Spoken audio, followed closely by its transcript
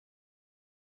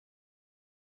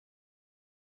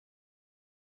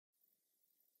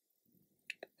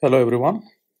Hello everyone.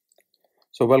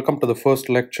 So welcome to the first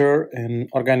lecture in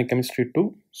Organic Chemistry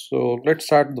 2. So let's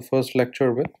start the first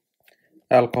lecture with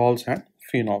alcohols and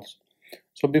phenols.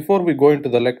 So before we go into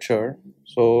the lecture,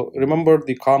 so remember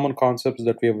the common concepts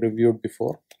that we have reviewed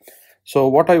before. So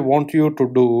what I want you to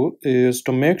do is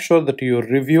to make sure that you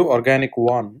review Organic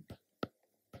 1.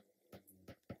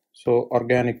 So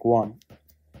Organic 1.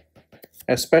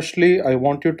 Especially I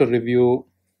want you to review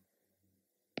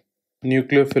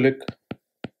nucleophilic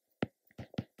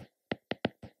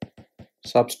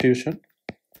substitution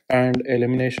and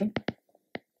elimination.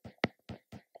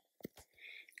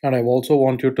 And I also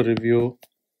want you to review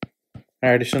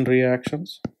addition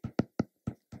reactions.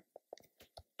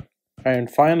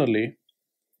 And finally,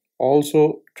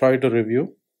 also try to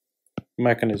review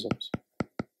mechanisms.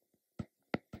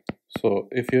 So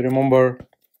if you remember,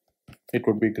 it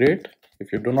would be great.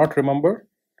 If you do not remember,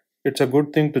 it's a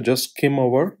good thing to just skim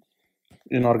over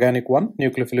in Organic 1,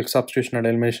 nucleophilic substitution and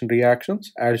elimination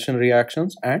reactions, addition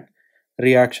reactions, and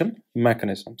reaction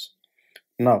mechanisms.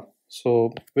 Now,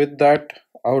 so with that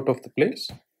out of the place,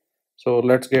 so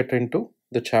let's get into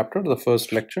the chapter, the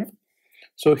first lecture.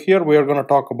 So here we are going to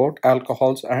talk about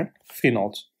alcohols and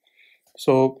phenols.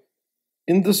 So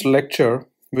in this lecture,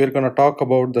 we're going to talk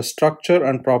about the structure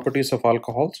and properties of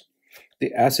alcohols,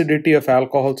 the acidity of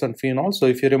alcohols and phenols. So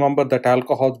if you remember that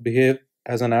alcohols behave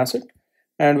as an acid,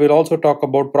 and we'll also talk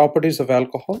about properties of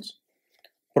alcohols,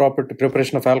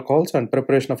 preparation of alcohols and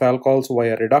preparation of alcohols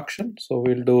via reduction. So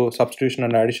we'll do substitution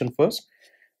and addition first,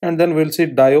 and then we'll see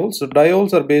diols. So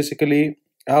diols are basically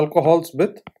alcohols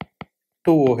with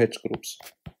two OH groups.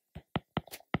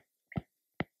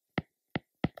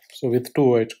 So with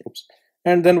two OH groups.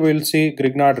 And then we'll see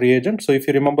Grignard reagent. So if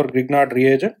you remember, Grignard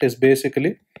reagent is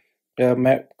basically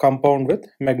a compound with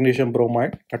magnesium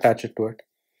bromide attached to it.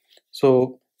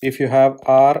 So if you have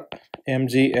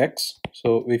RMgX,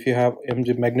 so if you have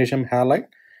magnesium halide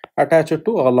attached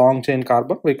to a long chain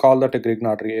carbon, we call that a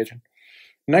Grignard reagent.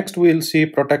 Next, we'll see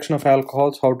protection of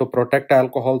alcohols, how to protect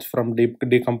alcohols from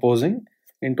decomposing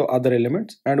into other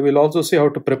elements. And we'll also see how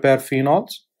to prepare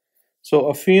phenols. So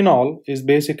a phenol is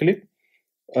basically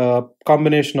a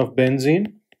combination of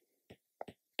benzene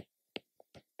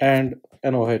and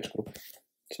an OH group.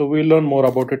 So we'll learn more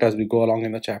about it as we go along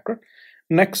in the chapter.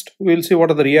 Next, we'll see what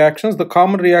are the reactions. The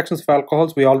common reactions of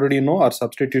alcohols we already know are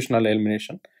substitution and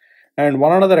elimination. And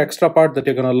one another extra part that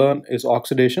you're going to learn is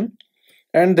oxidation.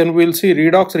 And then we'll see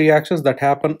redox reactions that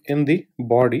happen in the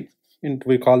body.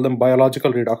 We call them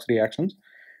biological redox reactions.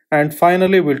 And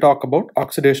finally, we'll talk about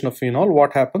oxidation of phenol,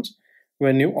 what happens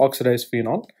when you oxidize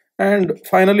phenol. And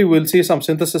finally, we'll see some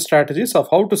synthesis strategies of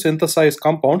how to synthesize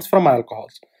compounds from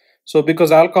alcohols. So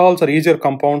because alcohols are easier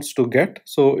compounds to get,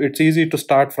 so it's easy to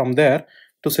start from there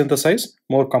to synthesize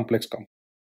more complex compounds.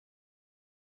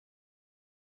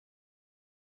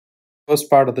 First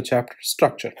part of the chapter,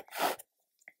 structure.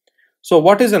 So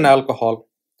what is an alcohol?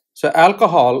 So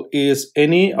alcohol is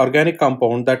any organic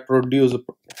compound that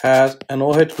has an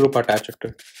OH group attached to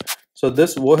it. So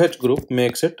this OH group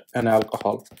makes it an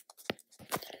alcohol.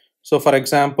 So for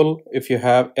example, if you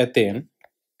have ethane,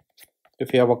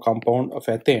 if you have a compound of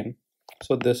ethane,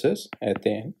 so this is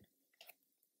ethane.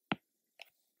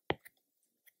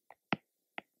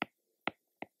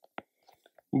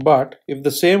 But if the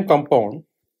same compound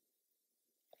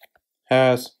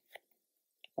has,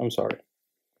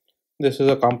 this is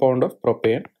a compound of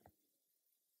propane.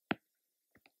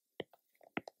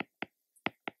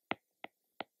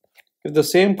 If the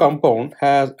same compound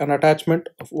has an attachment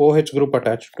of OH group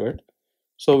attached to it,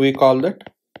 so we call that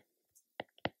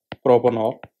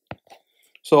propanol.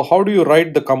 So how do you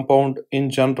write the compound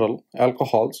in general,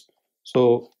 alcohols?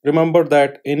 So remember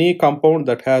that any compound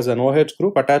that has an OH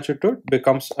group attached to it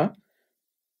becomes an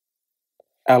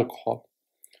alcohol.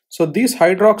 So these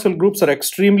hydroxyl groups are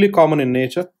extremely common in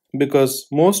nature because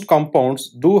most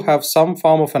compounds do have some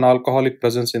form of an alcoholic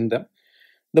presence in them.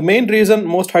 The main reason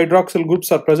most hydroxyl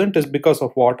groups are present is because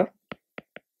of water.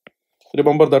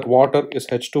 Remember that water is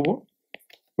H2O.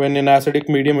 When in acidic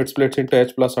medium, it splits into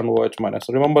H plus and OH minus.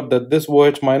 Remember that this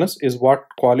OH minus is what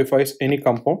qualifies any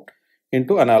compound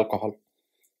into an alcohol.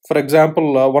 For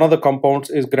example, one of the compounds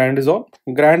is grandisol.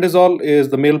 Grandisol is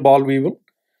the male boll weevil.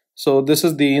 So this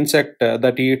is the insect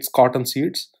that eats cotton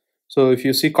seeds. So if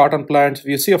you see cotton plants, if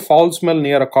you see a foul smell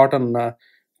near a cotton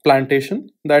plantation,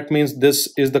 that means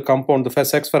this is the compound, the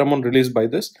sex pheromone released by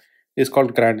this is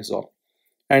called grandisol.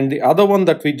 And the other one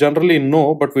that we generally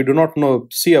know, but we do not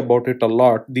see about it a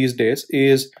lot these days,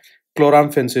 is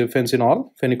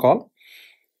chloramphenicol.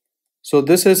 So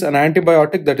this is an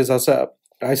antibiotic that is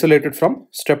isolated from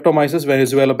Streptomyces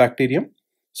venezuela bacterium.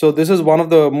 So this is one of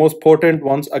the most potent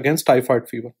ones against typhoid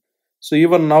fever. So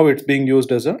even now it's being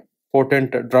used as a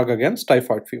potent drug against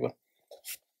typhoid fever.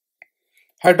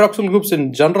 Hydroxyl groups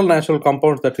in general natural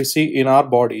compounds that we see in our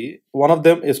body, one of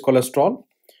them is cholesterol.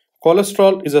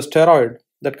 Cholesterol is a steroid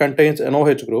that contains an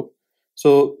OH group.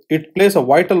 So it plays a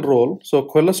vital role. So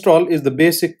cholesterol is the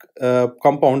basic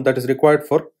compound that is required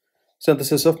for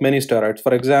synthesis of many steroids.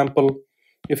 For example,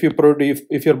 if your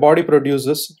body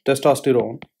produces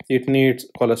testosterone, it needs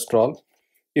cholesterol.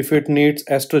 If it needs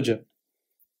estrogen,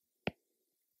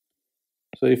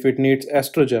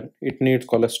 it needs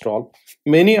cholesterol.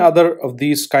 Many other of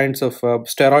these kinds of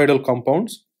steroidal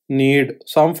compounds need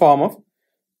some form of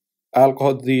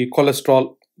alcohol, the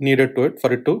cholesterol needed to it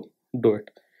for it to do it.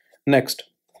 Next,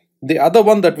 the other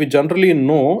one that we generally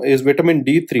know is vitamin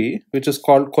D3, which is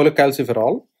called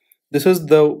cholecalciferol. This is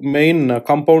the main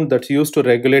compound that's used to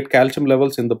regulate calcium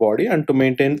levels in the body and to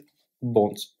maintain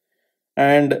bones.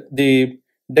 And the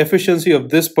deficiency of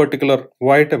this particular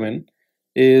vitamin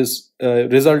is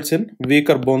results in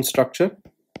weaker bone structure,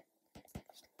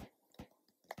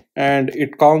 and it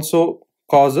also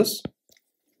causes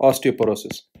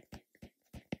osteoporosis.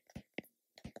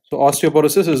 So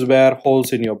osteoporosis is where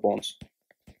holes in your bones.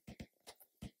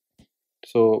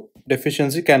 So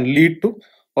deficiency can lead to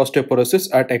osteoporosis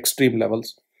at extreme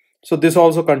levels. So this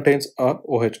also contains a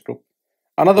OH group.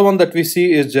 Another one that we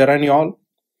see is geraniol,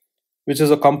 which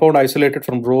is a compound isolated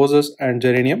from roses and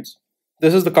geraniums.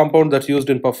 This is the compound that's used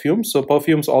in perfumes. So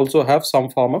perfumes also have some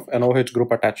form of an OH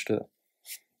group attached to them.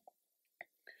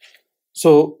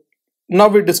 So now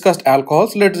we discussed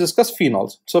alcohols. Let's discuss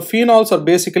phenols. So phenols are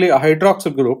basically a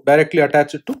hydroxyl group directly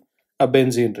attached to a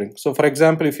benzene ring. So for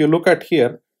example, if you look at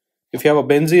here, if you have a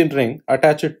benzene ring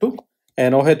attached to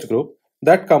an OH group,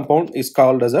 that compound is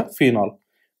called as a phenol.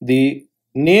 The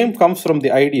name comes from the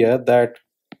idea that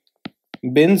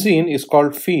benzene is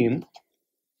called phen,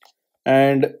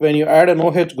 and when you add an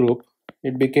OH group,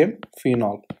 it became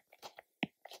phenol.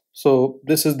 So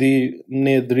this is the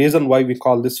reason why we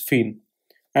call this phen.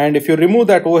 And if you remove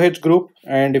that OH group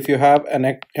and if you have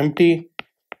an empty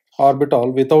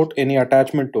orbital without any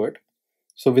attachment to it,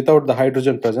 so without the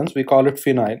hydrogen presence, we call it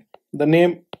phenyl. The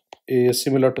name is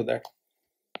similar to that.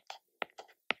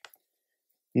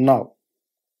 Now,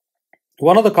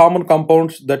 one of the common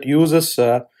compounds that uses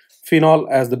phenol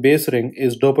as the base ring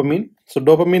is dopamine. So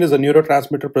dopamine is a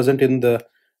neurotransmitter present in the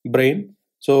brain.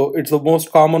 So it's the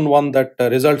most common one that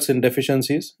results in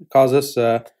deficiencies, causes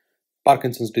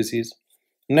Parkinson's disease.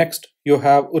 Next, you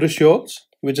have urushiol,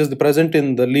 which is present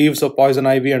in the leaves of poison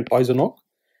ivy and poison oak.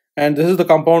 And this is the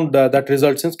compound that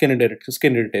results in skin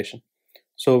irritation.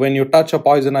 So when you touch a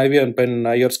poison ivy and when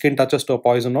your skin touches to a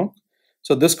poison oak,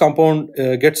 so this compound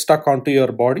gets stuck onto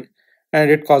your body and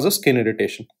it causes skin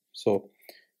irritation. So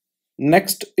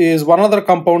next is one other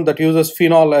compound that uses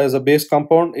phenol as a base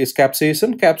compound is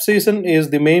capsaicin. Capsaicin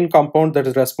is the main compound that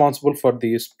is responsible for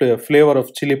the flavor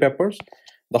of chili peppers,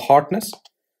 the hotness.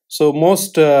 So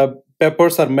most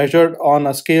peppers are measured on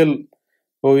a scale,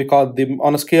 what we call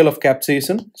on a scale of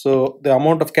capsaicin. So the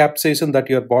amount of capsaicin that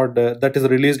your body that is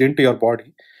released into your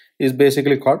body is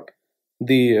basically called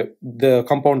the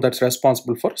compound that's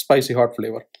responsible for spicy hot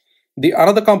flavor. The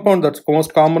another compound that's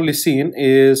most commonly seen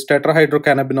is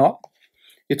tetrahydrocannabinol.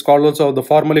 It's called also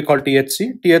formally called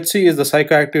THC. THC is the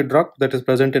psychoactive drug that is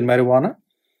present in marijuana.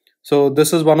 So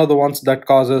this is one of the ones that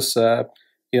causes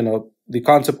the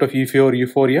concept of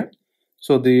euphoria.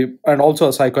 So and also a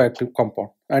psychoactive compound,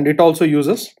 and it also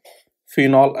uses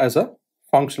phenol as a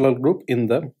functional group in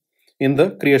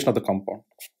the creation of the compound.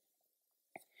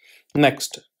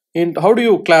 Next, how do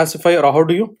you classify or how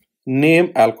do you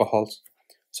name alcohols?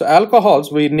 So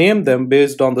alcohols, we name them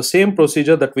based on the same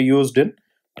procedure that we used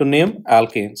to name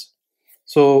alkanes.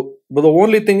 So, but the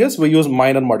only thing is we use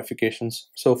minor modifications.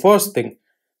 So first thing,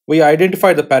 we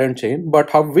identify the parent chain, but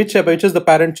which is the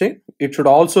parent chain? It should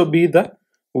also be the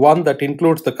one that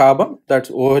includes the carbon that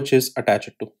OH is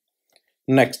attached to.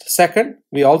 Next, second,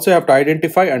 we also have to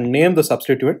identify and name the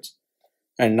substituents.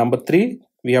 And number 3,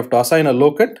 we have to assign a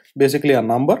locant, basically a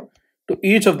number, to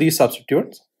each of these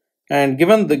substituents. And give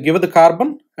the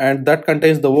carbon, and that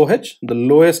contains the OH, the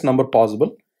lowest number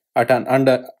possible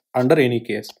under any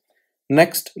case.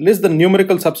 Next, list the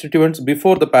numerical substituents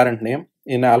before the parent name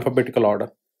in alphabetical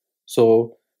order.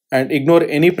 So, and ignore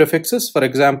any prefixes, for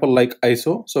example, like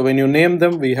iso. So when you name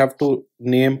them, we have to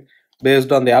name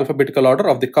based on the alphabetical order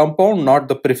of the compound, not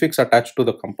the prefix attached to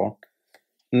the compound.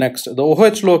 Next, the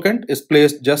OH locant is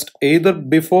placed just either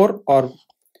before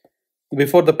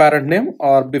the parent name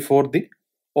or before the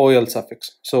OL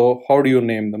suffix. So how do you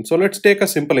name them? So let's take a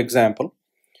simple example.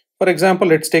 For example,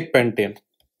 let's take pentane.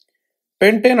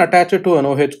 Pentane attached to an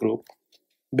OH group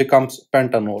becomes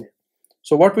pentanol.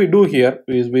 So what we do here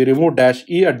is we remove dash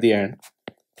E at the end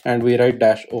and we write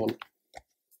dash ol.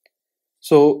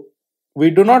 So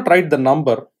we do not write the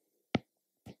number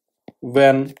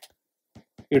when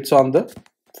it's on the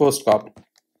first carbon.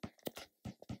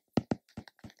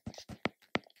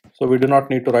 So we do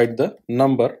not need to write the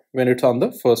number when it's on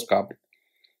the first carbon.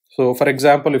 So for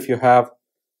example, if you have,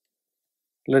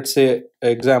 let's say, an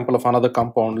example of another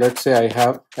compound, let's say I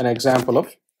have an example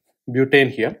of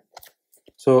butane here.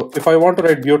 So if I want to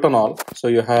write butanol, so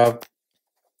you have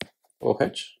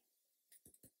OH.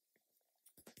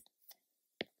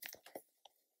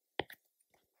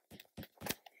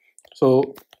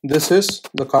 So this is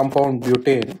the compound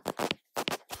butane.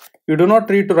 You do not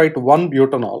need to write one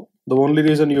butanol. The only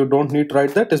reason you don't need to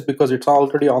write that is because it's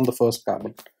already on the first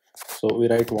carbon. So we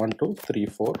write 1, 2, 3,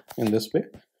 4 in this way.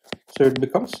 So it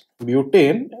becomes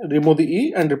butane, remove the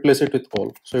E and replace it with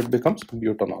ol. So it becomes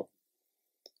butanol.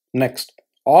 Next,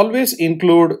 always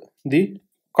include the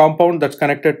compound that's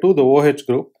connected to the OH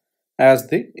group as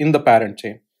in the parent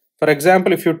chain. For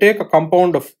example, if you take a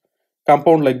compound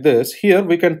like this, here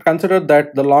we can consider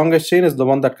that the longest chain is the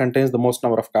one that contains the most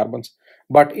number of carbons.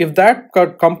 But if that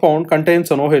compound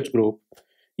contains an OH group,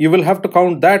 you will have to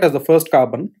count that as the first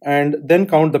carbon and then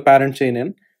count the parent chain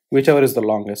in whichever is the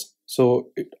longest. So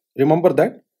remember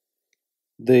that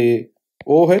the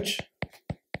OH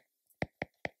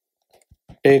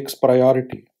takes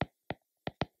priority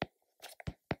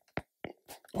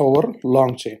over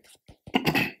long chain.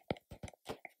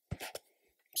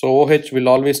 So OH will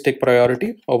always take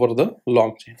priority over the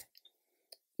long chain.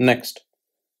 Next,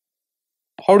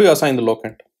 how do you assign the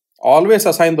locant? Always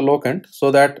assign the locant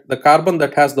so that the carbon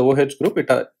that has the OH group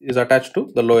is attached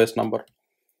to the lowest number.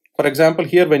 For example,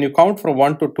 here when you count from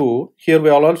 1 to 2, here we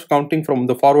are also counting from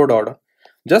the forward order.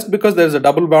 Just because there is a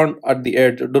double bond at the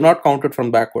edge, do not count it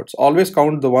from backwards. Always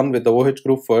count the one with the OH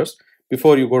group first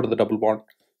before you go to the double bond,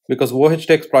 because OH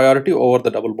takes priority over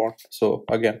the double bond. So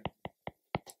again,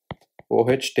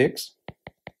 OH takes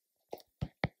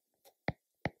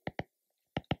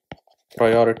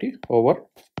priority over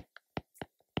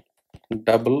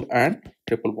double and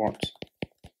triple bonds.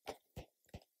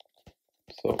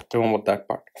 So remember that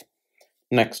part.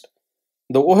 Next,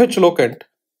 the OH locant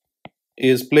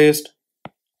is placed.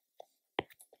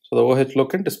 So the OH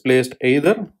locant is placed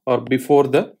either or before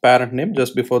the parent name,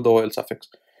 just before the OL suffix.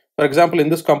 For example, in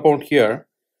this compound here,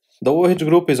 the OH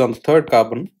group is on the third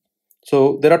carbon.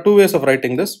 So there are two ways of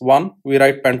writing this. One, we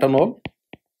write pentanol.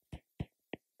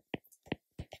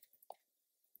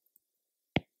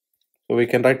 So we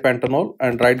can write pentanol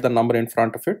and write the number in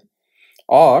front of it.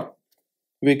 Or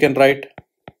we can write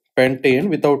pentane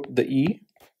without the E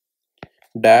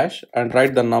dash and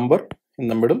write the number in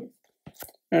the middle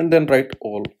and then write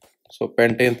ol. So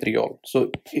pentane 3-ol.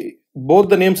 So both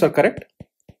the names are correct.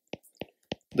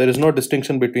 There is no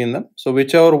distinction between them. So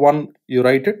whichever one you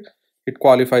write it, it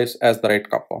qualifies as the right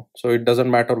compound. So it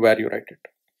doesn't matter where you write it.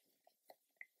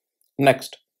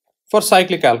 Next, for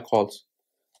cyclic alcohols.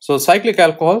 So cyclic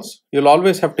alcohols, you'll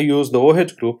always have to use the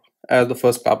OH group as the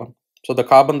first carbon. So the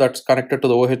carbon that's connected to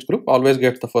the OH group always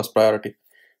gets the first priority.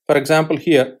 For example,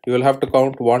 here you will have to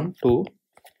count 1, 2,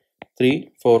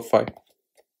 3, 4, 5.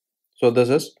 So this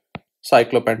is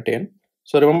cyclopentane.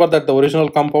 So remember that the original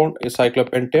compound is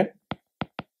cyclopentane.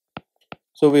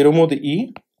 So we remove the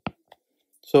E.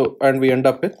 So and we end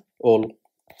up with ol.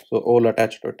 So ol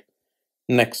attached to it.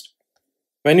 Next,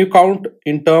 when you count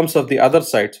in terms of the other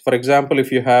sides, for example,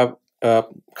 if you have a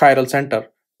chiral center,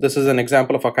 this is an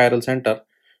example of a chiral center.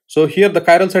 So here the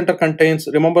chiral center contains,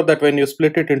 remember that when you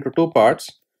split it into two parts,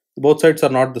 both sides are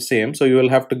not the same. So you will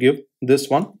have to give this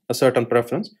one a certain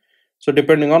preference. So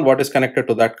depending on what is connected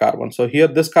to that carbon. So here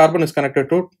this carbon is connected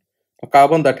to a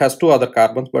carbon that has two other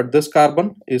carbons, but this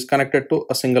carbon is connected to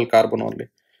a single carbon only.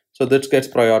 So this gets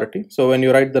priority. So when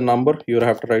you write the number, you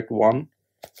have to write 1,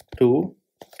 2,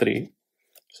 3.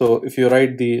 So if you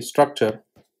write the structure,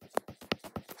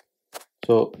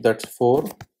 so that's 4,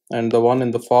 and the one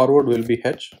in the forward will be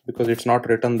H because it's not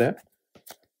written there.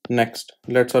 Next,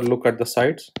 let's look at the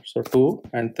sides. So 2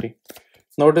 and 3.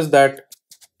 Notice that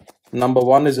number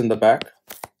 1 is in the back,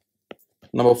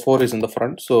 number 4 is in the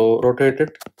front. So rotate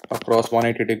it across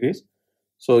 180 degrees.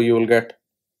 So you will get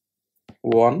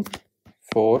 1,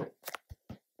 4,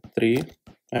 3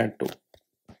 and 2.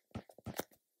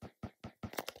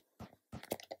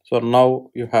 So now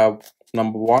you have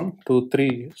number 1, 2,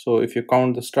 3. So if you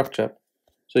count the structure,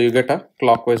 so you get a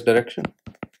clockwise direction.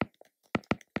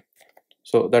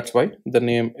 So that's why the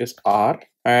name is R.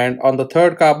 And on the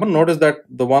third carbon, notice that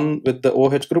the one with the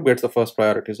OH group gets the first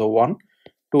priority. So 1,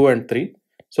 2 and 3.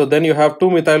 So then you have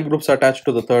 2 methyl groups attached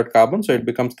to the third carbon. So it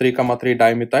becomes 3, 3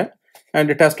 dimethyl.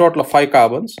 And it has total of 5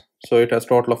 carbons. So it has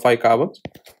total of 5 carbons.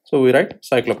 So we write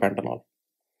cyclopentanol.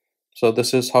 So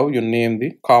this is how you name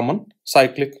the common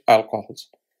cyclic alcohols.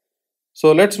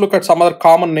 So let's look at some other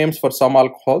common names for some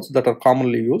alcohols that are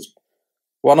commonly used.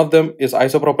 One of them is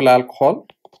isopropyl alcohol.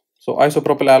 So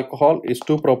isopropyl alcohol is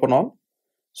 2-propanol.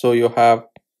 So you have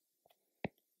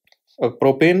a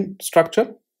propane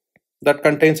structure that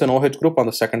contains an OH group on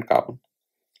the second carbon.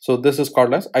 So this is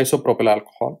called as isopropyl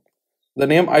alcohol. The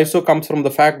name iso comes from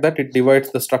the fact that it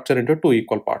divides the structure into 2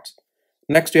 equal parts.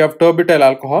 Next you have terbutyl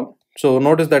alcohol. So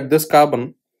notice that this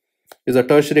carbon is a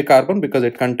tertiary carbon because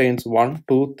it contains 1,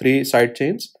 2, 3 side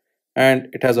chains and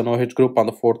it has an OH group on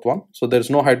the fourth one. So there is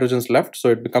no hydrogens left, so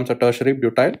it becomes a tertiary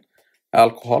butyl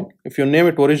alcohol. If you name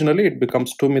it originally, it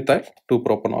becomes 2-methyl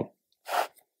 2-propanol.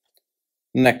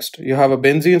 Next, you have a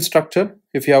benzene structure.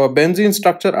 If you have a benzene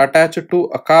structure attached to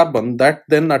a carbon that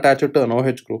then attached to an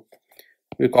OH group,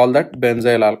 we call that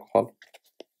benzyl alcohol.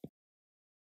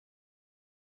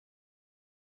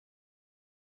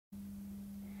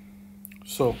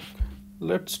 So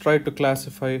let's try to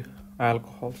classify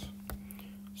alcohols.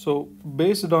 So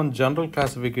based on general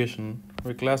classification,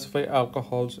 we classify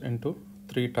alcohols into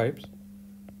 3 types.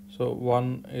 So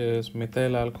one is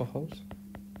methyl alcohols,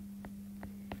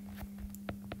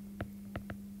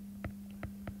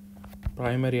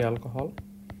 primary alcohol,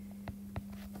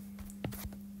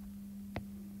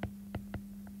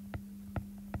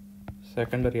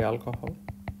 secondary alcohol,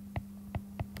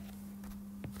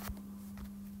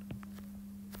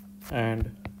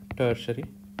 and tertiary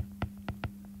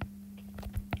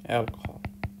alcohol.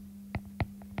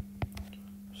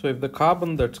 So if the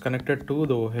carbon that's connected to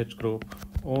the OH group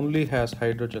only has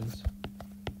hydrogens,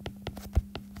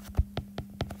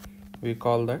 we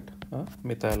call that a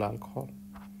methyl alcohol.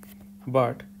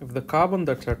 But if the carbon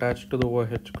that's attached to the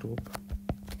OH group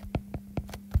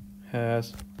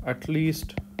has at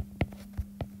least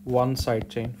one side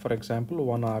chain, for example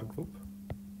 1 R group,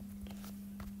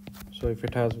 so if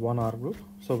it has 1 R group,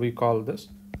 so we call this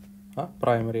a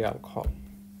primary alcohol.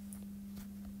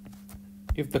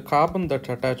 If the carbon that's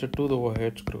attached to the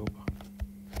OH group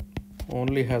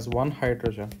only has 1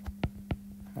 hydrogen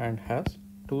and has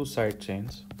 2 side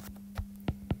chains,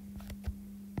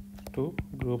 2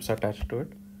 groups attached to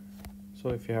it, so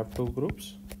if you have 2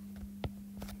 groups,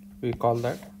 we call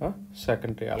that a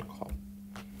secondary alcohol.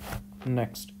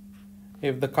 Next,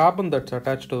 if the carbon that's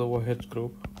attached to the OH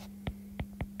group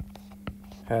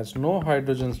has no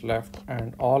hydrogens left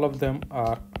and all of them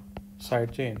are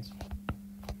side chains,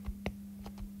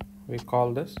 we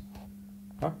call this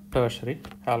a tertiary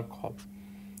alcohol.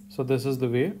 So this is the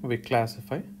way we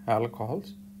classify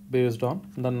alcohols based on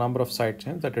the number of side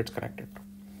chains that it's connected to.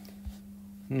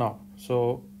 Now,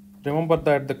 so remember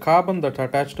that the carbon that's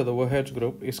attached to the OH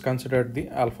group is considered the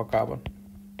alpha carbon.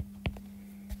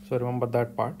 So remember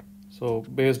that part. So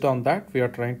based on that, we are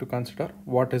trying to consider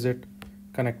what is it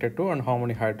connected to and how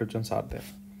many hydrogens are there.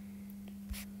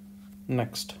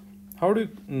 Next, how do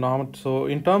you so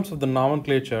in terms of the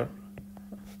nomenclature,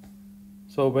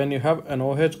 so when you have an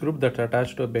OH group that's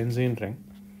attached to a benzene ring,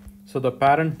 so the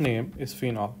parent name is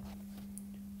phenol.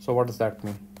 So what does that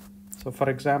mean? So for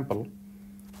example,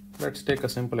 let's take a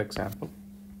simple example.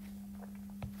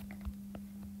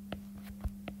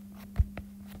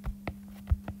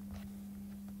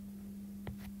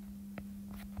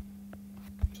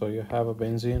 So you have a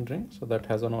benzene ring, so that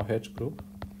has an OH group,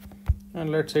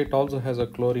 and let's say it also has a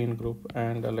chlorine group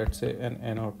and let's say an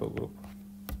NO2 group.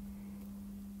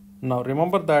 Now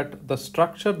remember that the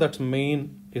structure that's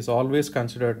main is always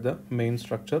considered the main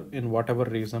structure in whatever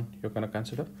reason you're going to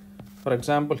consider. For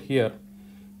example, here,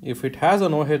 if it has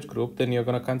an OH group, then you're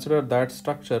going to consider that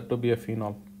structure to be a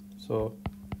phenol. So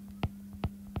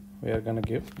we are going to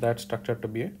give that structure to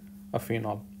be a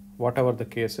phenol. Whatever the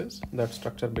case is, that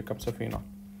structure becomes a phenol.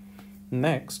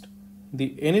 Next,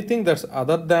 anything that's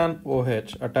other than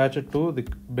OH attached to the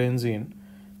benzene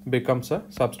becomes a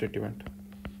substituent.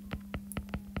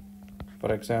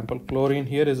 For example, chlorine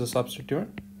here is a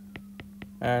substituent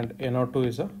and NO2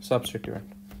 is a substituent.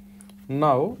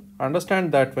 Now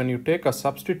understand that when you take a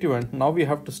substituent, now we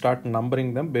have to start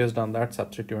numbering them based on that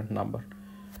substituent number.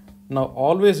 Now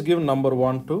always give number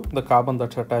 1 to the carbon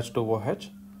that's attached to OH.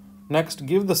 Next,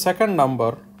 give the second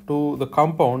number to the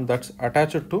compound that's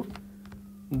attached to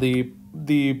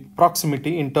the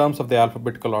proximity in terms of the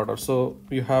alphabetical order. So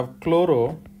you have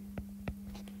chloro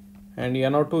and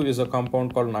NO2 is a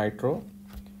compound called nitro.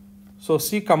 So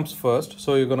C comes first,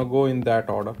 so you're going to go in that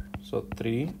order. So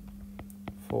 3,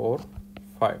 4,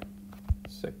 5,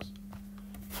 6.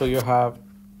 So you have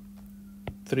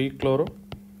 3 chloro,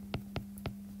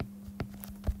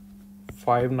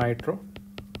 5 nitro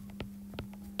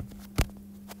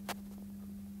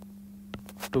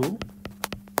to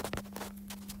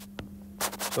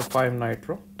 5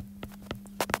 nitro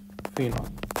phenol.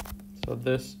 So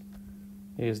this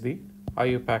is the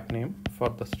IUPAC name for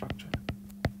the structure.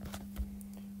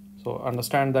 So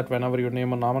understand that whenever you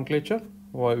name a nomenclature,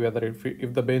 whether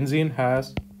if the benzene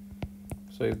has,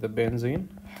 so if the benzene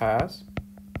has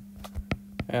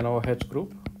an OH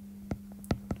group,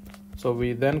 so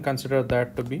we then consider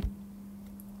that to be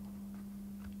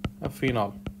a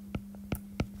phenol,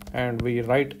 and we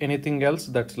write anything else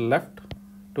that's left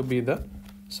to be the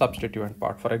substituent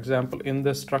part. For example, in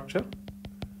this structure,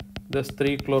 this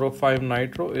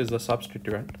 3-chloro-5-nitro is the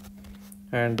substituent,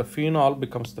 and the phenol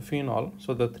becomes the phenol,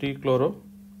 so the 3-chloro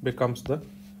becomes the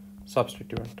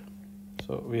substituent.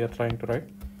 So we are trying to write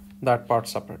that part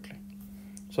separately.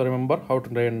 So remember how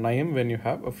to name when you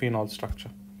have a phenol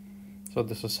structure. So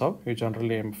this is how you generally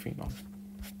name phenol.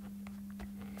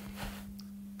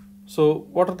 So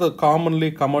what are the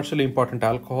commercially important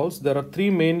alcohols? There are three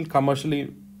main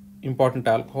commercially important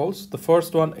alcohols. The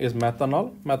first one is methanol.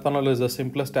 Methanol is the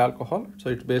simplest alcohol. So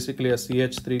it's basically a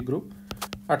CH3 group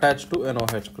attached to an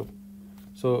OH group.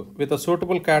 So with a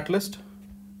suitable catalyst,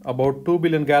 about 2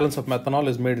 billion gallons of methanol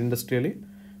is made industrially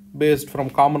based from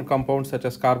common compounds such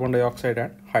as carbon dioxide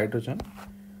and hydrogen.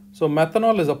 So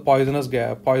methanol is a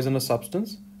poisonous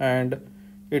substance, and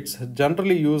it's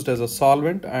generally used as a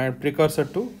solvent and precursor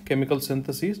to chemical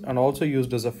synthesis, and also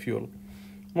used as a fuel.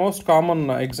 Most common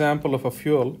example of a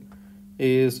fuel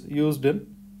is used in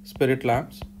spirit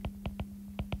lamps.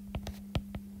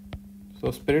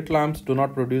 So spirit lamps do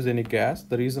not produce any gas.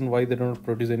 The reason why they don't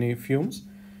produce any fumes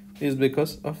is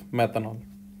because of methanol.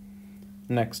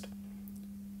 Next,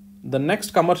 the next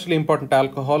commercially important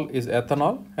alcohol is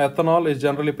ethanol. Ethanol is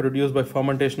generally produced by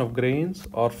fermentation of grains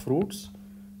or fruits.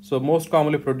 So most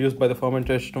commonly produced by the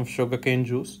fermentation of sugarcane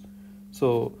juice.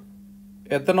 So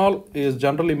ethanol is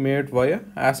generally made via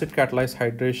acid catalyzed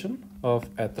hydration of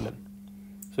ethylene.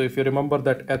 So if you remember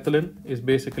that ethylene is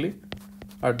basically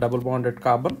a double bonded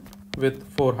carbon with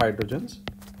 4 hydrogens.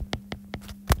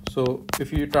 So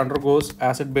if it undergoes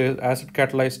acid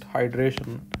catalyzed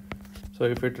hydration, so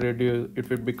if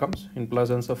it becomes in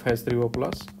presence of H3O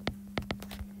plus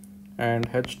and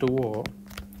H2O,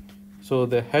 so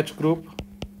the H group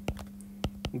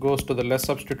goes to the less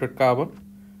substituted carbon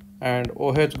and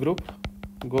OH group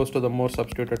goes to the more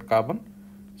substituted carbon.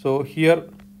 So here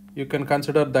you can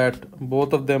consider that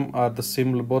both of them are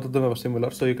similar.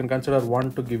 So you can consider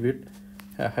one to give it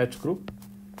a H group.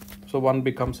 So one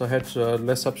becomes a H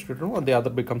less substituted one, the other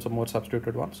becomes a more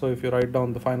substituted one. So if you write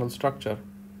down the final structure,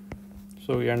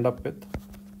 so we end up with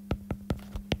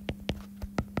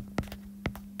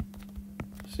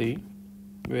C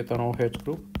with an OH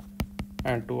group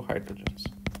and 2 hydrogens.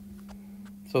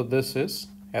 So this is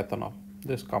ethanol.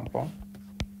 This compound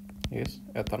is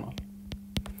ethanol.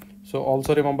 So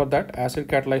also remember that acid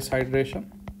catalyzed hydration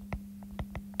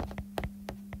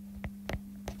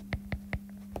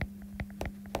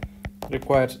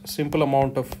requires simple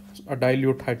amount of a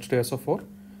dilute H2SO4.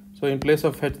 So in place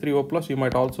of H3O plus, you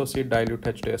might also see dilute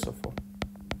H2SO4.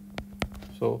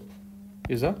 So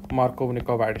is a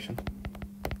Markovnikov addition.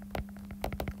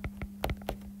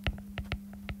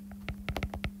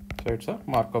 So it's a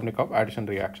Markovnikov addition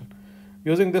reaction.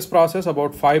 Using this process,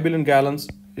 about 5 billion gallons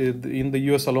in the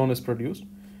US alone is produced.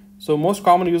 So most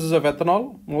common uses of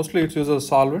ethanol, mostly it's used as a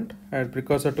solvent and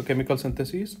precursor to chemical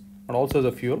synthesis, and also as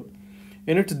a fuel.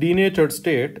 In its denatured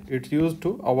state, it's used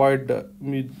to avoid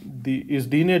is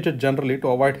denatured generally to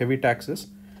avoid heavy taxes.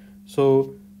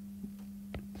 So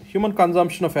human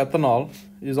consumption of ethanol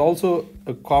is also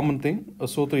a common thing.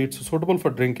 So it's suitable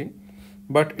for drinking,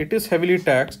 but it is heavily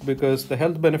taxed because the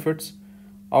health benefits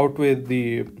outweigh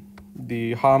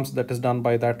the harms that is done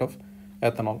by that of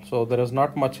ethanol. So there is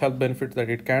not much health benefit that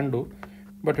it can do,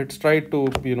 but it's tried to,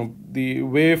 the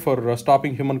way for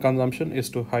stopping human consumption is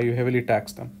to heavily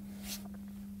tax them.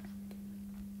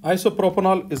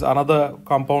 Isopropanol is another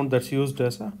compound that's used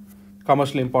as a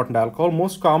commercially important alcohol.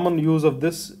 Most common use of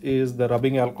this is the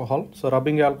rubbing alcohol. So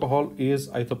rubbing alcohol is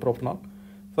isopropanol.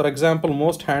 For example,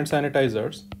 most hand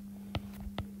sanitizers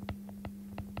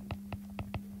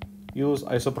use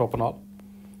isopropanol.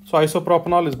 So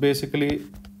isopropanol is basically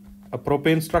a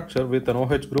propane structure with an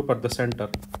OH group at the center.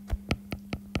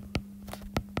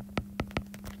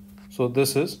 So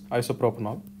this is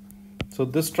isopropanol. So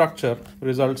this structure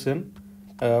results in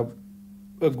a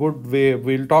good way.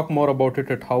 We'll talk more about it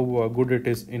at how good it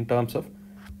is in terms of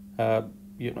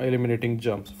eliminating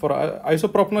germs. For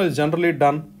isopropanol is generally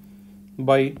done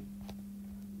by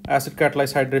acid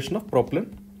catalyzed hydration of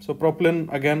propylene. So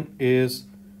propylene again is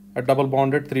a double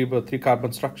bonded three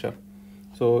carbon structure.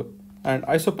 So, and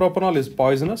isopropanol is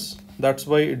poisonous. That's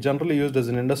why it's generally used as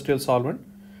an industrial solvent.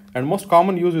 And most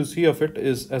common use you see of it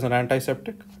is as an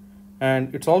antiseptic.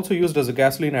 And it's also used as a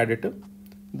gasoline additive.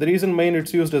 The reason main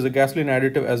it's used as a gasoline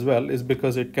additive as well is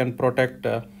because it can protect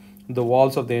the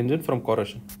walls of the engine from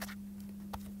corrosion.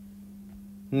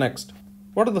 Next,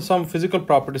 what are some physical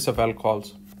properties of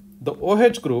alcohols? The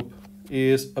OH group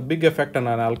is a big effect on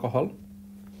an alcohol,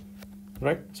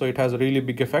 right? So it has a really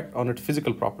big effect on its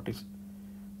physical properties.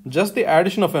 Just the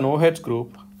addition of an OH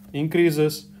group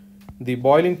increases the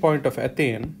boiling point of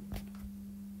ethane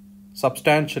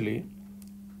substantially,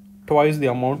 twice the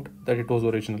amount that it was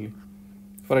originally.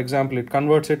 For example, it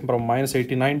converts it from minus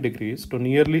 89 degrees to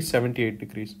nearly 78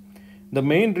 degrees. The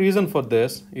main reason for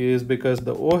this is because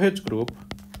the OH group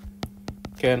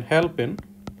can help in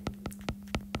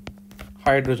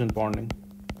hydrogen bonding.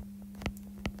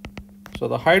 So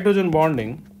the hydrogen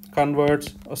bonding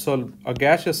converts a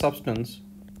gaseous substance.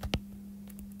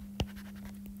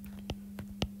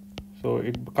 So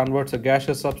it converts a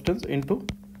gaseous substance into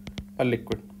a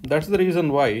liquid. That's the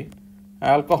reason why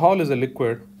alcohol is a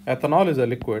liquid, ethanol is a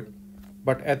liquid,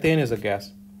 but ethane is a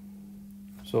gas.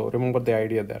 So remember the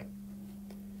idea there.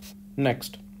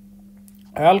 Next,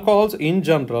 alcohols in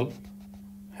general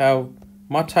have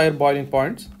much higher boiling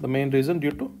points. The main reason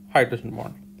due to hydrogen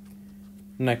bond.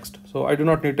 Next, so I do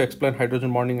not need to explain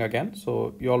hydrogen bonding again.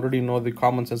 So you already know the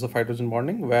common sense of hydrogen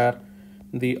bonding, where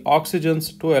the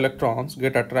oxygen's two electrons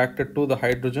get attracted to the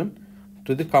hydrogen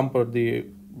to the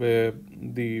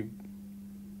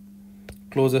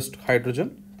closest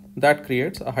hydrogen. That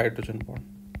creates a hydrogen bond.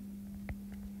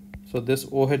 So this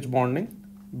OH bonding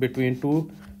between two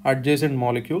adjacent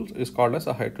molecules is called as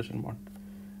a hydrogen bond.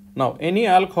 Now, any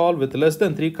alcohol with less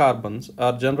than 3 carbons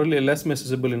are generally less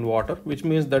miscible in water, which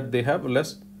means that they have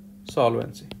less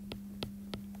solvency.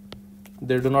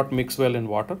 They do not mix well in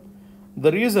water.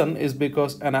 The reason is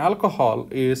because an alcohol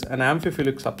is an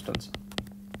amphiphilic substance.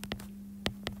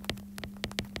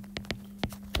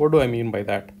 What do I mean by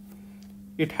that?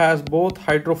 It has both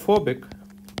hydrophobic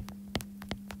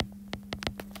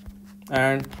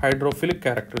and hydrophilic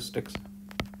characteristics.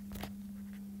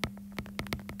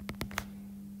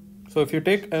 So if you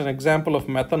take an example of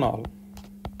methanol,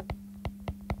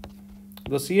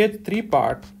 the CH3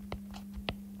 part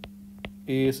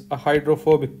is a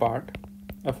hydrophobic part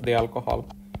of the alcohol.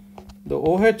 The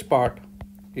OH part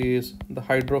is the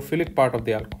hydrophilic part of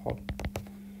the alcohol.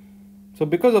 So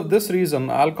because of this reason,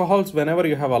 alcohols, whenever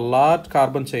you have a large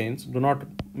carbon chains, do not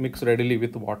mix readily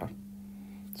with water.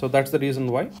 So that's the reason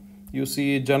why you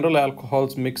see general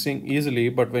alcohols mixing easily,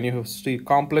 but when you see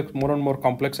more and more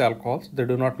complex alcohols, they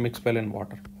do not mix well in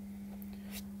water.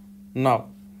 Now,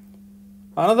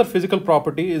 another physical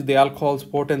property is the alcohol's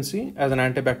potency as an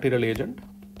antibacterial agent.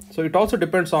 So it also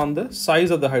depends on the size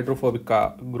of the hydrophobic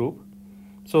group.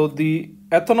 So the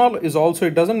ethanol is also,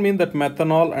 it doesn't mean that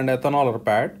methanol and ethanol are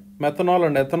bad. Methanol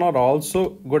and ethanol are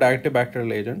also good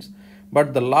antibacterial agents,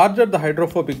 but the larger the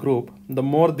hydrophobic group, the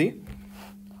more the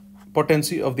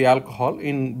potency of the alcohol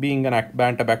in being an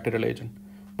antibacterial agent.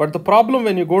 But the problem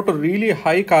when you go to really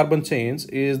high carbon chains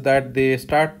is that they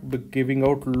start giving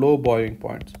out low boiling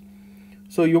points.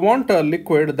 So you want a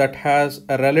liquid that has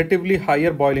a relatively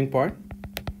higher boiling point,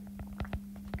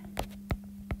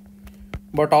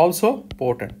 but also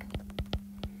potent.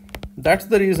 That's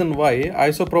the reason why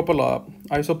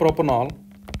isopropanol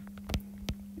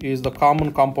is the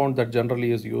common compound that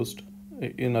generally is used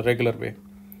in a regular way.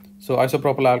 So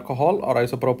isopropyl alcohol or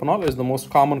isopropanol is the most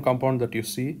common compound that you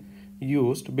see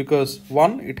used because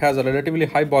one, it has a relatively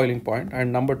high boiling point,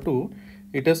 and number two,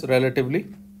 it is relatively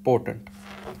potent.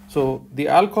 So the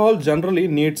alcohol generally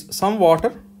needs some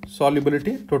water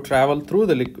solubility to travel through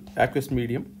the aqueous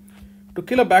medium. To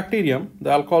kill a bacterium, the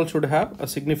alcohol should have a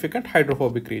significant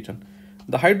hydrophobic region.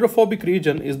 The hydrophobic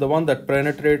region is the one that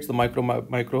penetrates the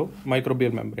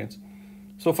microbial membranes.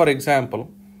 So for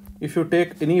example, if you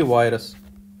take any virus,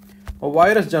 a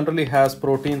virus generally has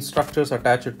protein structures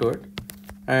attached to it,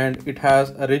 and it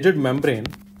has a rigid membrane.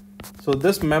 So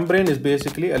this membrane is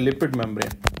basically a lipid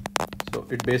membrane. So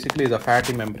it basically is a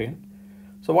fatty membrane.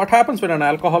 So what happens when an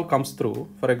alcohol comes through,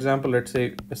 for example, let's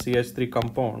say a CH3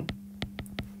 compound,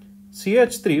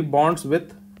 CH3 bonds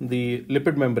with the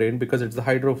lipid membrane because it's the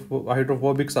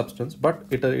hydrophobic substance, but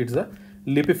it's a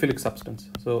lipophilic substance.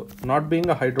 So not being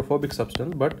a hydrophobic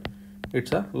substance, but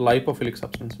it's a lipophilic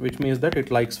substance, which means that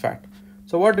it likes fat.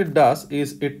 So what it does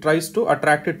is it tries to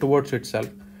attract it towards itself.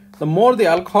 The more the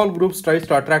alcohol group tries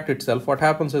to attract itself, what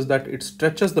happens is that it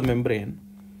stretches the membrane.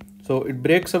 So it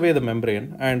breaks away the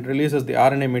membrane and releases the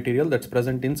RNA material that's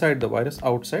present inside the virus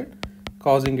outside,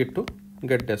 causing it to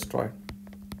get destroyed.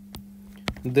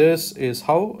 This is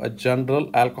how a general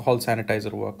alcohol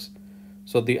sanitizer works.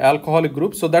 So the alcoholic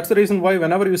group, so that's the reason why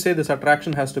whenever you say this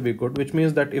attraction has to be good, which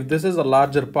means that if this is a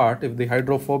larger part, if the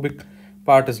hydrophobic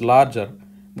part is larger,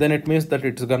 then it means that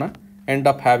it's gonna end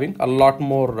up having a lot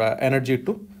more energy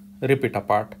to rip it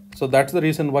apart. So that's the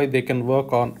reason why they can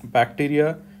work on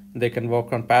bacteria, they can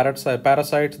work on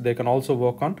parasites, they can also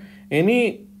work on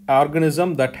any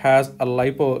organism that has a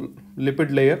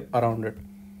lipid layer around it.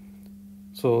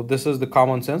 So this is the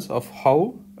common sense of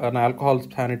how an alcohol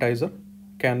sanitizer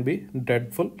can be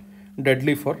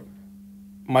deadly for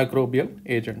microbial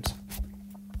agents.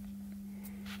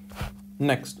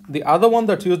 Next, the other one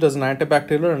that's used as an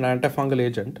antibacterial and antifungal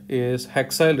agent is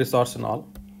hexyl resorcinol.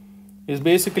 Is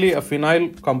basically a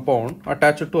phenyl compound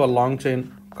attached to a long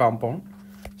chain compound.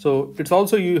 So it's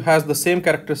also has the same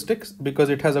characteristics because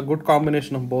it has a good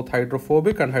combination of both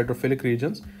hydrophobic and hydrophilic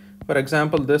regions. For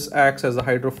example, this acts as a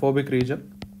hydrophobic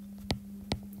region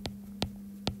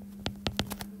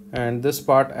and this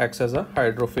part acts as a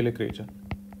hydrophilic region.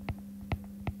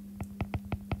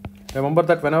 Remember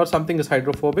that whenever something is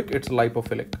hydrophobic, it's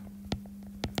lipophilic,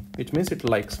 which means it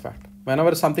likes fat.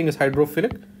 Whenever something is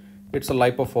hydrophilic, it's a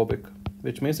lipophobic,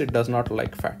 which means it does not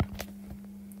like fat.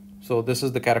 So this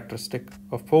is the characteristic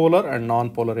of polar and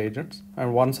non-polar agents,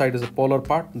 and one side is a polar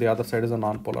part, the other side is a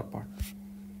non-polar part.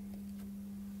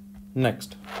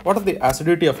 Next, what are the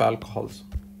acidity of alcohols?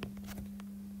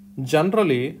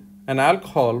 Generally, an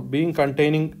alcohol being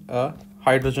containing a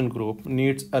hydrogen group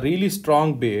needs a really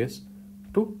strong base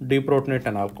to deprotonate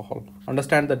an alcohol.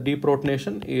 Understand that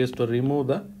deprotonation is to remove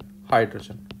the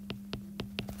hydrogen.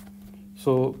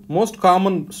 So most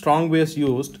common strong base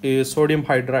used is sodium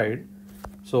hydride.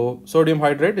 So sodium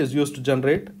hydride is used to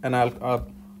generate an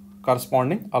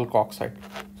corresponding alkoxide.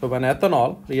 So when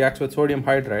ethanol reacts with sodium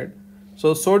hydride,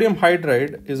 so sodium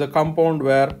hydride is a compound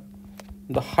where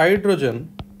the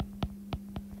hydrogen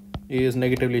is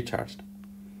negatively charged.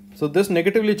 So this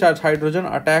negatively charged hydrogen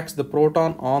attacks the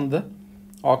proton on the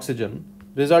oxygen,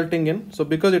 resulting in, so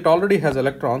because it already has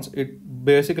electrons, it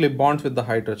basically bonds with the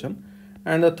hydrogen,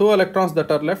 and the 2 electrons that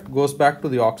are left goes back to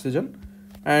the oxygen,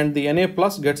 and the Na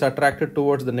plus gets attracted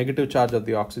towards the negative charge of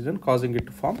the oxygen, causing it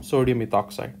to form sodium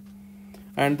ethoxide.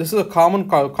 And this is a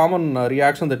common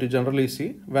reaction that you generally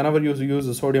see whenever you use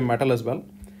the sodium metal as well.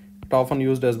 It's often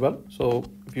used as well. So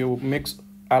if you mix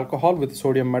alcohol with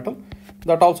sodium metal,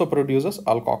 that also produces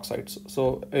alkoxides.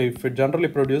 So if it generally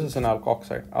produces an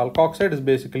alkoxide, alkoxide is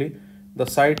basically the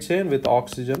side chain with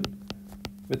oxygen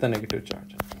with a negative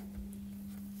charge.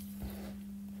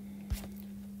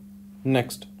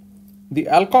 Next, the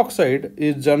alkoxide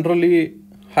is generally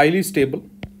highly stable,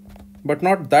 but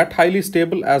not that highly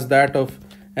stable as that of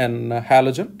an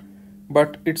halogen,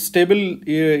 but it's stable,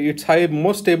 it's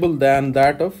more stable than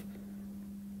that of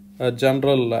a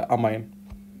general amine,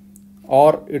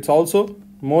 or it's also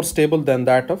more stable than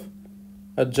that of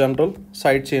a general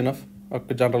side chain of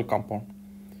a general compound.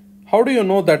 How do you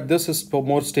know that this is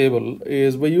more stable?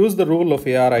 Is we use the rule of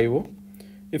ARIO.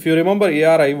 If you remember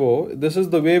ARIO, this is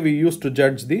the way we used to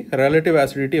judge the relative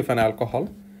acidity of an alcohol.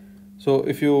 So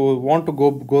if you want to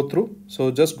go through,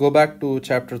 so just go back to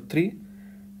chapter 3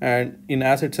 and in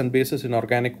acids and bases in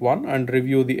organic 1 and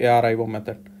review the ARIO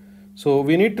method. So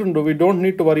we don't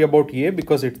need to worry about A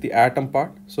because it's the atom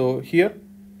part. So here,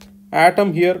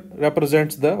 atom here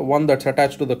represents the one that's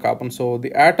attached to the carbon. So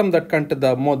the atom that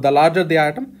the larger the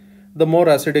atom, the more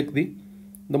acidic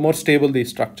the more stable the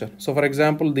structure. So for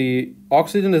example, the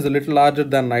oxygen is a little larger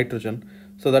than nitrogen.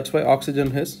 So that's why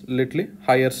oxygen is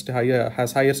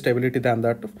has higher stability than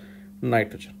that of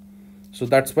nitrogen. So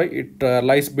that's why it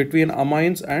lies between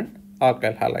amines and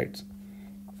alkyl halides.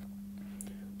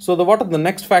 So what are the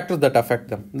next factors that affect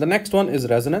them? The next one is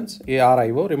resonance,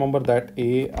 ARIO. Remember that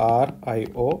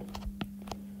ARIO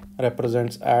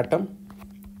represents atom,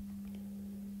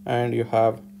 and you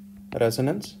have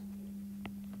resonance,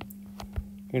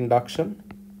 induction,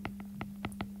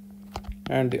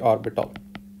 and the orbital.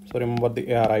 So remember the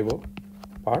ARIO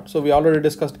part. So we already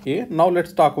discussed A. Now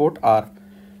let's talk about R.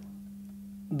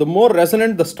 The more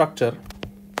resonant the structure,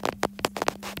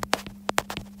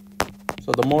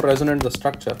 the more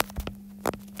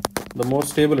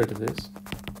stable it is.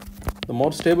 The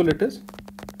more stable it is,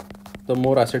 the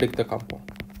more acidic the compound.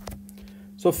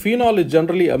 So phenol is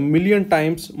generally 1,000,000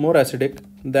 times more acidic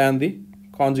than the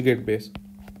conjugate base,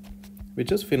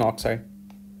 which is phenoxide,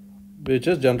 which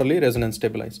is generally resonance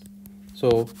stabilized.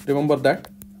 So remember that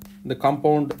the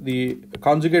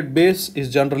conjugate base is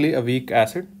generally a weak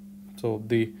acid. So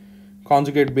the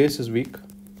conjugate base is weak.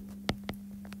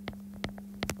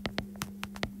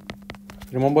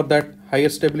 Remember that higher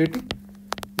stability,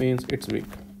 means it's weak.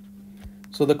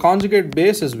 So the conjugate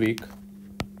base is weak,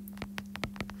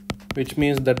 which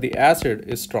means that the acid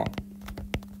is strong.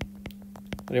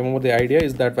 Remember, the idea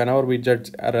is that whenever we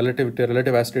judge a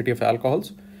relative acidity of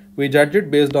alcohols, we judge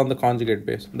it based on the conjugate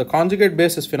base. The conjugate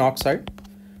base is phenoxide.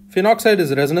 Phenoxide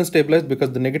is resonance stabilized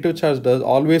because the negative charge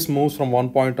always moves from one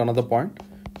point to another point.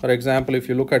 For example, if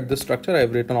you look at this structure,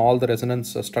 I've written all the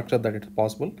resonance structure that is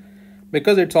possible.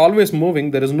 Because it's always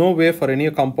moving, there is no way for any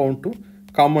compound to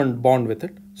come and bond with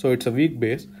it. So it's a weak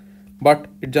base, but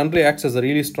it generally acts as a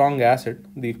really strong acid.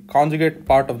 The conjugate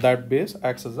part of that base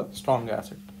acts as a strong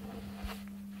acid.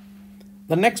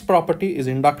 The next property is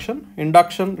induction.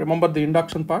 Induction, remember the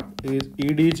induction part is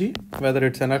EDG, whether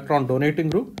it's an electron donating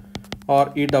group, or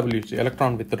EWG,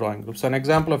 electron withdrawing group. So an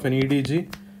example of an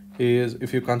EDG is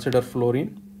if you consider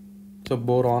fluorine, so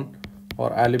boron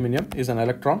or aluminium is an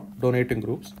electron donating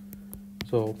groups.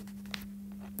 So,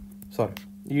 sorry,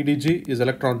 EDG is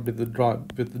electron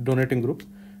with donating groups,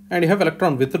 and you have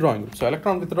electron withdrawing group. So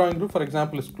electron withdrawing group, for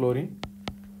example, is chlorine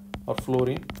or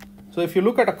fluorine. So if you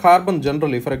look at a carbon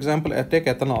generally, for example, I take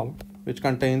ethanol, which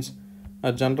contains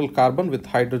a general carbon with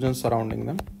hydrogen surrounding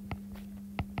them.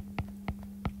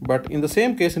 But in the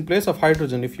same case, in place of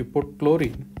hydrogen, if you put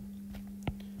chlorine,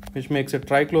 which makes it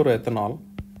trichloroethanol,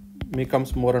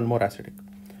 becomes more and more acidic.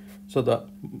 So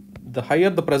the higher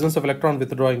the presence of electron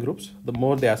withdrawing groups, the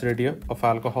more the acidity of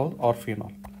alcohol or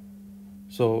phenol.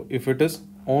 So if it is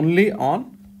only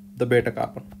on the beta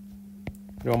carbon,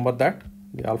 remember that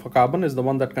the alpha carbon is the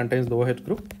one that contains the OH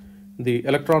group. The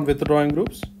electron withdrawing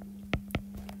groups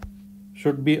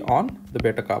should be on the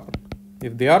beta carbon.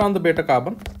 If they are on the beta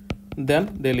carbon,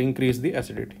 then they'll increase the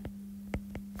acidity.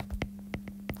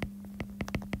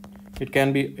 It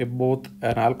can be both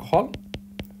an alcohol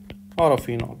or a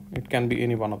phenol. It can be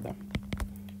any one of them,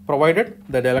 provided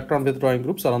that the electron withdrawing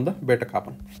groups are on the beta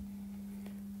carbon.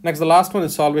 Next, the last one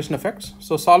is solvation effects.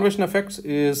 So solvation effects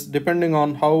is depending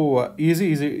on how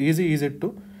easy is it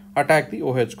to attack the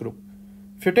OH group.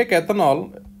 If you take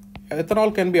ethanol,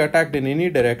 ethanol can be attacked in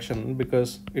any direction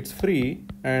because it's free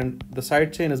and the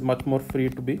side chain is much more free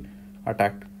to be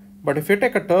attacked. But if you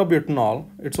take a terbutanol,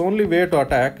 its only way to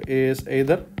attack is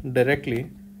either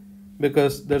directly,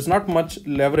 because there's not much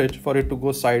leverage for it to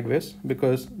go sideways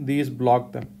because these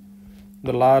block them.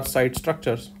 The large side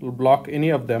structures will block any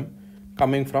of them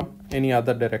coming from any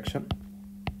other direction.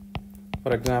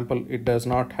 For example, it does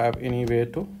not have any way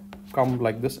to come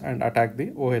like this and attack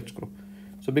the OH group.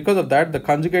 So because of that, the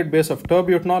conjugate base of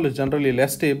terbutanol is generally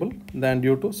less stable than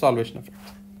due to solvation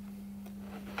effects.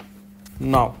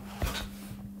 Now,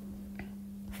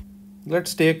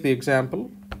 let's take the example.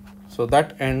 So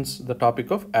that ends the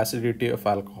topic of acidity of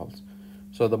alcohols.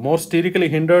 So the more sterically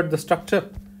hindered the structure,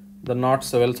 the not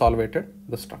so well solvated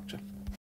the structure.